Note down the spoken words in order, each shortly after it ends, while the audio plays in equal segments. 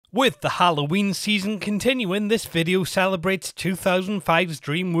With the Halloween season continuing, this video celebrates 2005's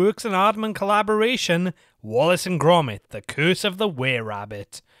DreamWorks and Aardman collaboration, Wallace and Gromit, The Curse of the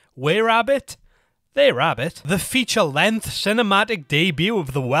Were-Rabbit. Were-Rabbit? They rabbit. The feature-length cinematic debut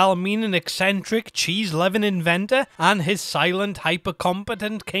of the well-meaning, eccentric, cheese-loving inventor and his silent,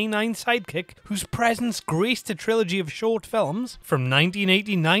 hyper-competent canine sidekick, whose presence graced a trilogy of short films from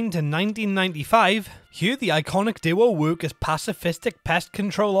 1989 to 1995. Here, the iconic duo work as pacifistic pest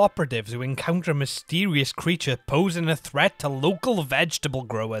control operatives who encounter a mysterious creature posing a threat to local vegetable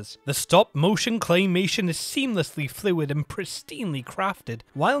growers. The stop-motion claymation is seamlessly fluid and pristinely crafted,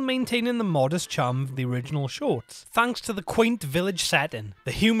 while maintaining the modest charm of the original shorts, thanks to the quaint village setting.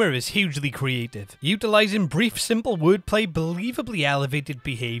 The humour is hugely creative, utilising brief, simple wordplay, believably elevated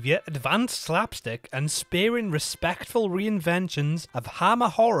behaviour, advanced slapstick, and sparing, respectful reinventions of hammer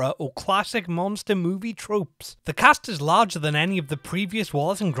horror or classic monster movie tropes. The cast is larger than any of the previous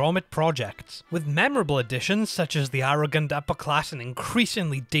Wallace and Gromit projects, with memorable additions such as the arrogant upper-class and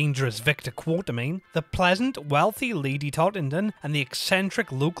increasingly dangerous Victor Quartermain, the pleasant, wealthy Lady Tottington, and the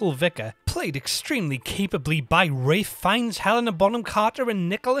eccentric local vicar, played extremely capably by Ralph Fiennes, Helena Bonham Carter, and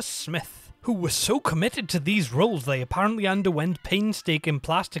Nicholas Smith, who were so committed to these roles they apparently underwent painstaking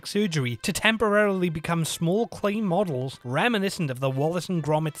plastic surgery to temporarily become small clay models reminiscent of the Wallace and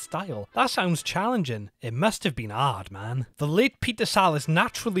Gromit style. That sounds challenging. It must have been hard, man. The late Peter Sallis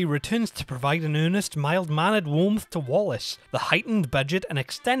naturally returns to provide an earnest, mild-mannered warmth to Wallace. The heightened budget and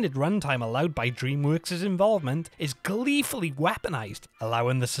extended runtime allowed by DreamWorks' involvement is gleefully weaponized,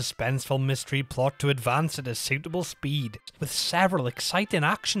 allowing the suspenseful mystery plot to advance at a suitable speed, with several exciting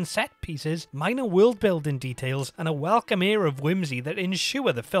action set pieces, minor world-building details, and a welcome air of whimsy that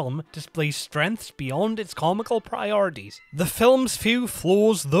ensure the film displays strengths beyond its comical priorities. The film's few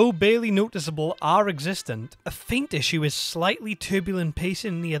flaws, though barely noticeable, are existent. A faint issue is slightly turbulent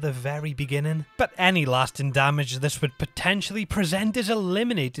pacing near the very beginning, but any lasting damage this would potentially present is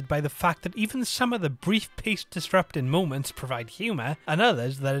eliminated by the fact that even some of the brief pace-disrupting moments provide humour, and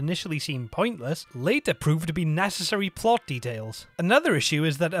others that initially seem pointless later prove to be necessary plot details. Another issue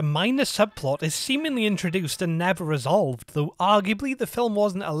is that a minor subplot is seemingly introduced and never resolved, though arguably the film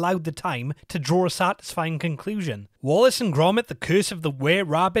wasn't allowed the time to draw a satisfying conclusion. Wallace and Gromit, The Curse of the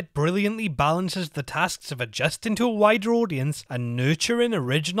Were-Rabbit brilliantly balances the tasks of adjusting to a wider audience and nurturing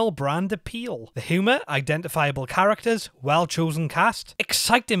original brand appeal. The humour, identifiable characters, well-chosen cast,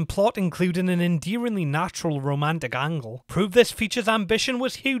 exciting plot including an endearingly natural romantic angle, prove this feature's ambition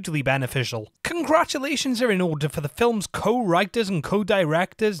was hugely beneficial. Congratulations are in order for the film's co-writers and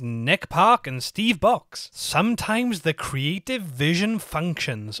co-directors Nick Park and Steve Box. Sometimes the creative vision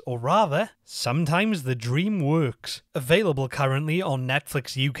functions, or rather, sometimes the dream works. Available currently on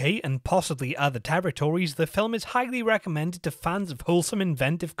Netflix UK and possibly other territories, the film is highly recommended to fans of wholesome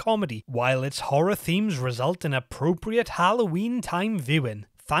inventive comedy, while its horror themes result in appropriate Halloween time viewing.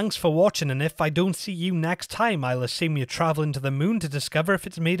 Thanks for watching, and if I don't see you next time, I'll assume you're travelling to the moon to discover if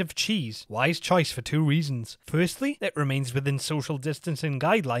it's made of cheese. Wise choice for two reasons. Firstly, it remains within social distancing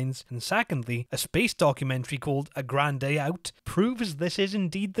guidelines, and secondly, a space documentary called A Grand Day Out proves this is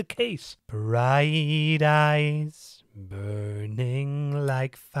indeed the case. Bright eyes, burning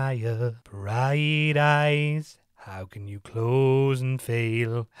like fire, bright eyes. How can you close and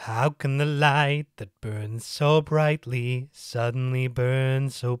fail? How can the light that burns so brightly suddenly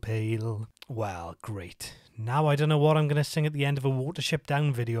burn so pale? Well, great. Now I don't know what I'm going to sing at the end of a Watership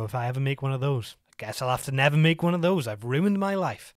Down video if I ever make one of those. I guess I'll have to never make one of those. I've ruined my life.